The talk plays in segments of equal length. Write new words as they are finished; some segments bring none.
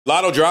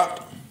Latto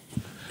dropped.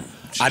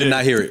 I did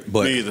not hear it,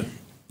 but Me either.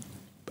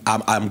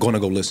 I'm going to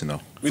go listen though,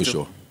 for too.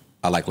 sure.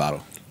 I like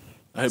Latto.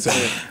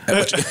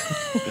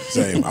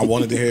 Same. I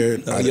wanted to hear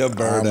it. You're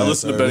burned I out.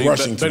 listened to Benny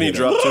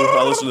dropped too.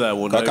 I listened to that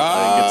one. I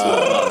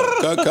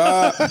get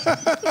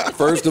to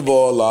First of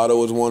all,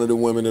 Latto is one of the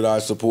women that I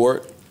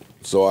support,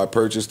 so I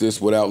purchased this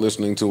without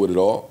listening to it at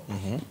all.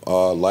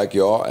 Like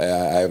y'all,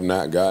 I have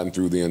not gotten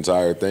through the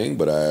entire thing,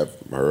 but I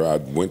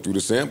went through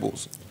the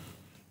samples,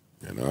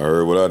 and I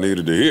heard what I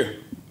needed to hear.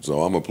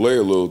 So I'm gonna play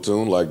a little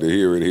tune, like to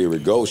hear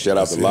it go. Shout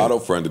out to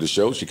Latto, friend of the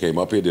show. She came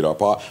up here, did our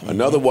part.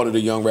 Another one of the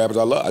young rappers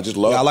I love. I just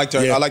love. I liked her.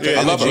 I liked her.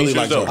 I love her. Really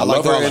liked her. I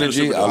love her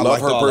energy. I love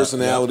her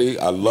personality.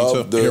 I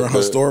love hearing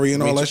her story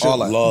and all that shit. I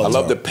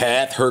love the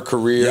path her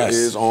career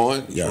is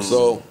on. Yes.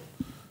 So,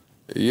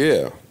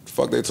 yeah, the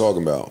fuck they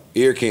talking about?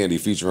 Ear Candy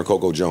featuring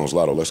Coco Jones.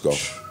 Latto, let's go.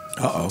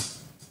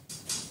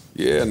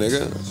 Yeah,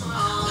 nigga.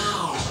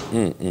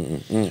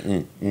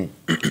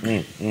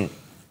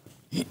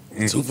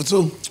 2 for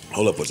 2.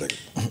 Hold up for a second.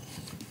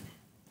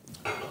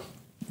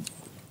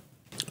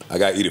 I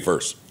gotta eat it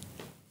first.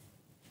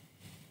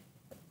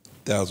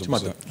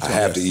 1000%. I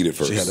have to eat it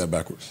first. She had that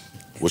backwards.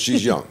 Well,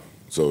 she's young,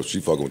 so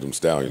she fucking with them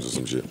stallions or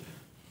some shit.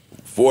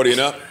 40 and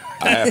up,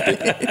 I have to.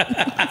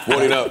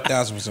 40 and up,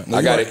 1000%.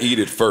 I gotta eat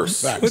it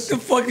first. What the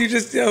fuck you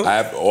just tell? I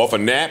have off a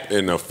nap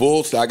and a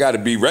full. I gotta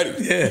be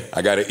ready. Yeah.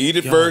 I gotta eat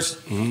it first.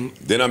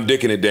 Then I'm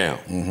dicking it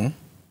down.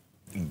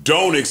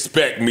 Don't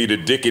expect me to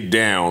dick it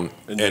down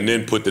and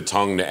then put the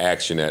tongue to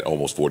action at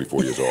almost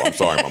 44 years old. I'm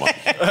sorry, mama.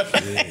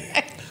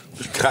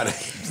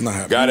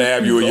 Gotta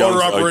have you a young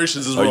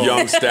operations is wrong. a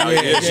young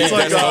stallion. Yeah, It's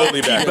like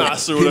totally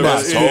backwards.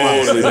 backwards.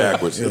 Totally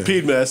backwards. The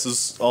PMAS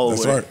is all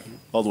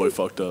the way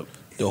fucked up.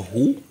 The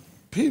who?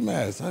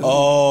 PMAS.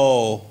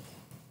 Oh.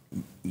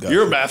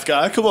 You're a math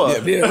guy. Come on.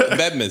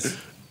 Bedmas.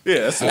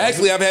 Yeah.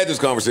 Actually, I've had this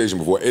conversation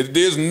before.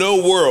 There's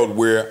no world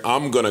where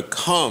I'm gonna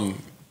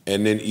come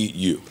and then eat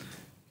you.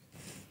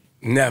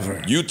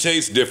 Never. You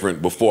taste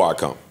different before I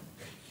come.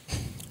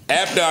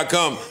 After I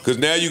come, because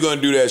now you're going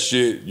to do that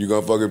shit, you're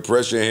going to fucking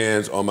press your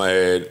hands on my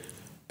head,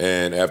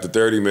 and after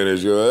 30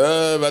 minutes, you're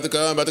like, about to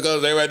come,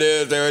 stay right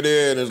there,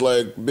 and it's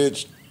like,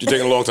 bitch, you're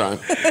taking a long time.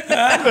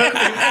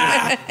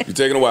 You're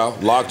taking a while.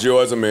 Lockjaw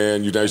as a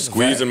man, you're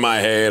squeezing my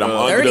head, I'm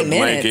under the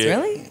blanket.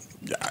 30 minutes,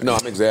 really? No,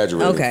 I'm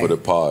exaggerating for the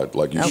pod,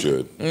 like you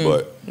should,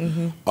 but...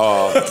 you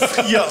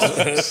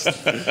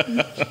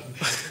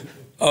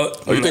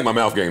think my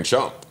mouth game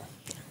chump?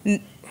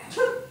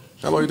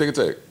 How long do you think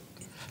it take?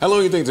 How long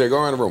do you think it take?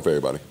 Go around the room for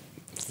everybody.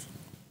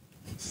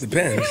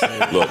 Depends.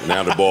 Look,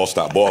 now the ball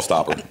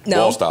stopper. No.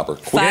 Ball stopper.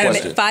 Quick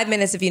question. 5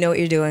 minutes if you know what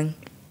you're doing.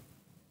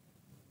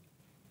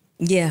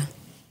 Yeah.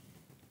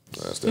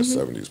 That's that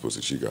 70s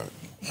pussy she got.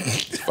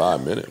 It's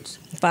 5 minutes.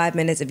 5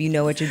 minutes if you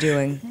know what you're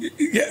doing.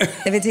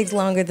 If it takes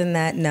longer than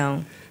that,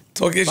 no.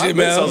 Talk your 5 shit,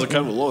 minutes man. sounds like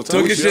kind of a long time.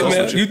 Talk your shit,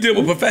 man. You deal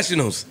with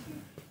professionals.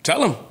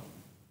 Tell them.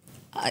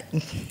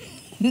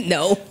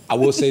 No. I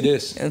will say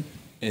this.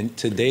 In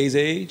today's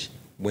age,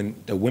 when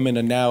the women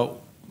are now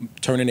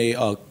turning their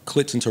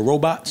clits into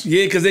robots.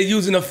 Yeah, because they're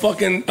using the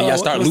fucking... and y'all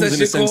start losing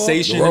the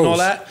sensation and all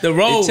that. The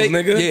rolls,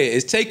 nigga. Yeah,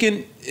 it's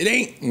taking... It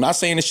ain't... I'm not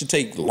saying it should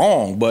take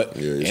long, but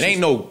it ain't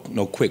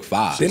no quick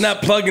 5. They're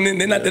not plugging in.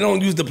 They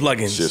don't use the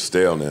plugins. It's just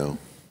stale now.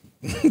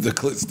 The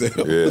clit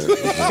stale. Yeah.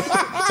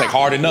 It's like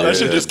hard enough. That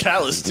shit just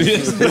calloused.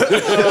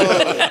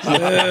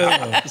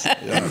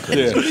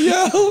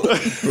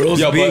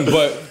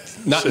 But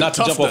not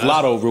to jump off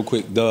Latto real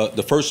quick.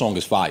 The first song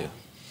is fire.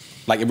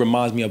 Like it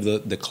reminds me of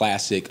the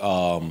classic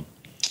R&B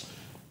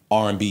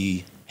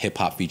hip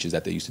hop features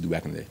that they used to do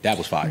back in the day. That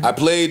was fire. I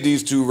played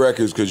these 2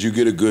 records because you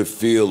get a good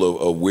feel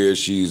of where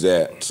she's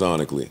at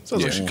sonically.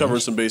 Sounds like she's covering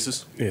some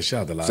bases. Yeah,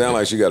 shout out to Latto. Sound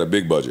like she got a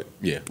big budget.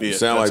 Yeah.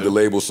 Sound like the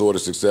label saw the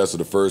success of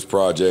the first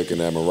project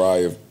and that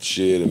Mariah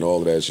shit and all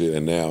of that shit,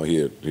 and now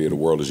here the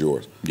world is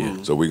yours.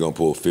 Yeah. So we're gonna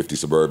pull 50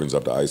 Suburbans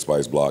up the Ice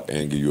Spice block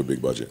and give you a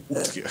big budget.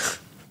 Yeah.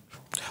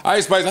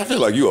 Ice Spice, I feel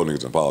like you owe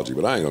niggas an apology,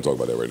 but I ain't gonna talk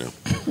about that right now.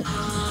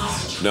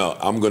 No,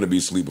 I'm gonna be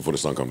asleep before the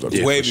sun comes up.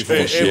 Yeah. Way before.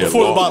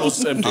 Before the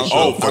bottle's empty.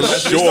 Oh, for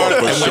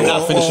sure. We're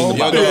not finishing the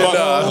bottle.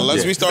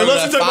 Unless we start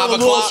Unless at you talk 5 about the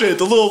little o'clock. shit,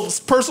 the little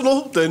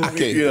personal, then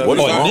you know. What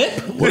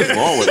is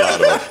wrong with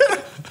Latto?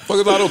 What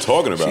is Latto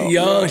talking about? She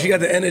young. She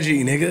got the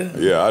energy, nigga.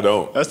 Yeah, I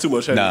don't. That's too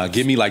much. Heavy. Nah,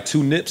 give me like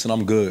 2 nips and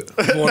I'm good.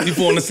 You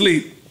falling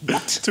asleep. 4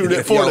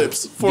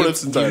 nips. 4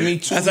 nips in time.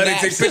 That's how they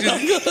take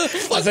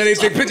pictures. That's how they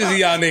take pictures of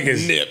y'all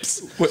niggas.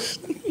 Nips.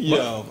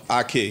 Yo,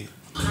 I key.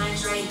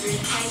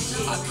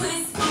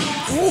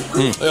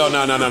 Yo,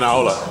 no,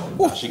 hold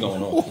up. She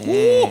going on.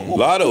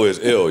 Latto is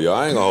ill, yo.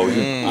 I ain't gonna hold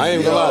you. I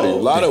ain't gonna lie to you.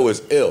 Latto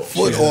is ill.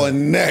 Foot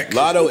on neck.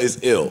 Latto is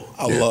ill.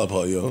 I love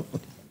her, yo.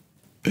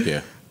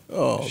 Yeah.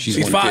 Oh, She's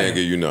She fire. can't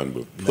give you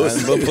nothing but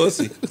Nothing but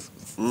pussy.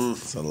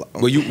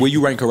 Where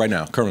you rank her right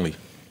now, currently?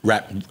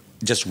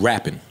 Just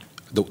rapping,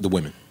 the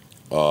women.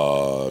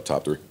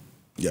 top 3.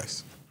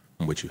 yes.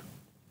 I'm with you.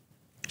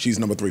 She's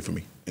number 3 for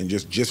me. And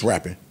just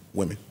rapping,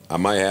 women. I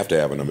might have to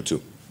have a number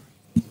 2.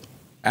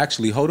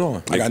 Actually, hold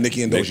on. I got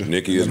Nicki and Doja.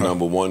 Nicki is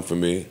number 1 for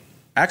me.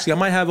 Actually, I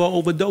might have her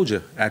over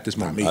Doja at this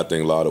moment. I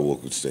think Latto will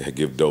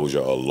give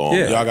Doja a long.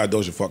 Yeah. Y'all got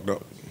Doja fucked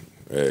up.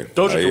 Hey,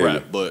 Doja I can hear rap,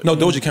 you. but No,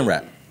 Doja can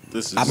rap.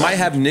 this is I might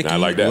have Nicki, Not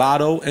like that.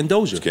 Latto, and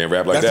Doja. She can't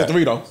rap like That's that. the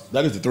 3 though.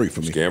 That is the 3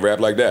 for me. She can't rap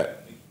like that.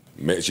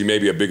 She may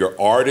be a bigger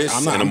artist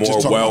I'm not- and a I'm just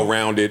more talking about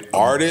well-rounded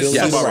artist.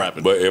 Yes. about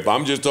rapping. But if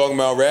I'm just talking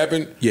about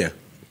rapping, Yeah.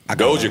 I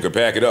got Doja that. could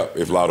pack it up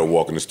if Latto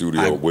walk in the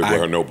studio with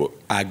her notebook.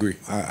 I agree.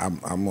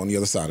 I'm on the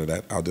other side of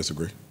that. I'll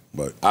disagree.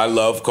 But I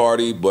love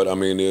Cardi, but I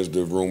mean, there's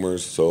the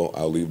rumors, so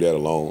I'll leave that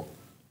alone.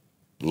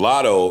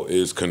 Latto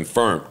is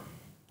confirmed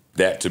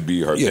that to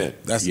be her yeah, thing.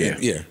 that's Yeah.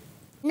 yeah.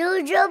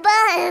 New Joe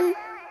Budden.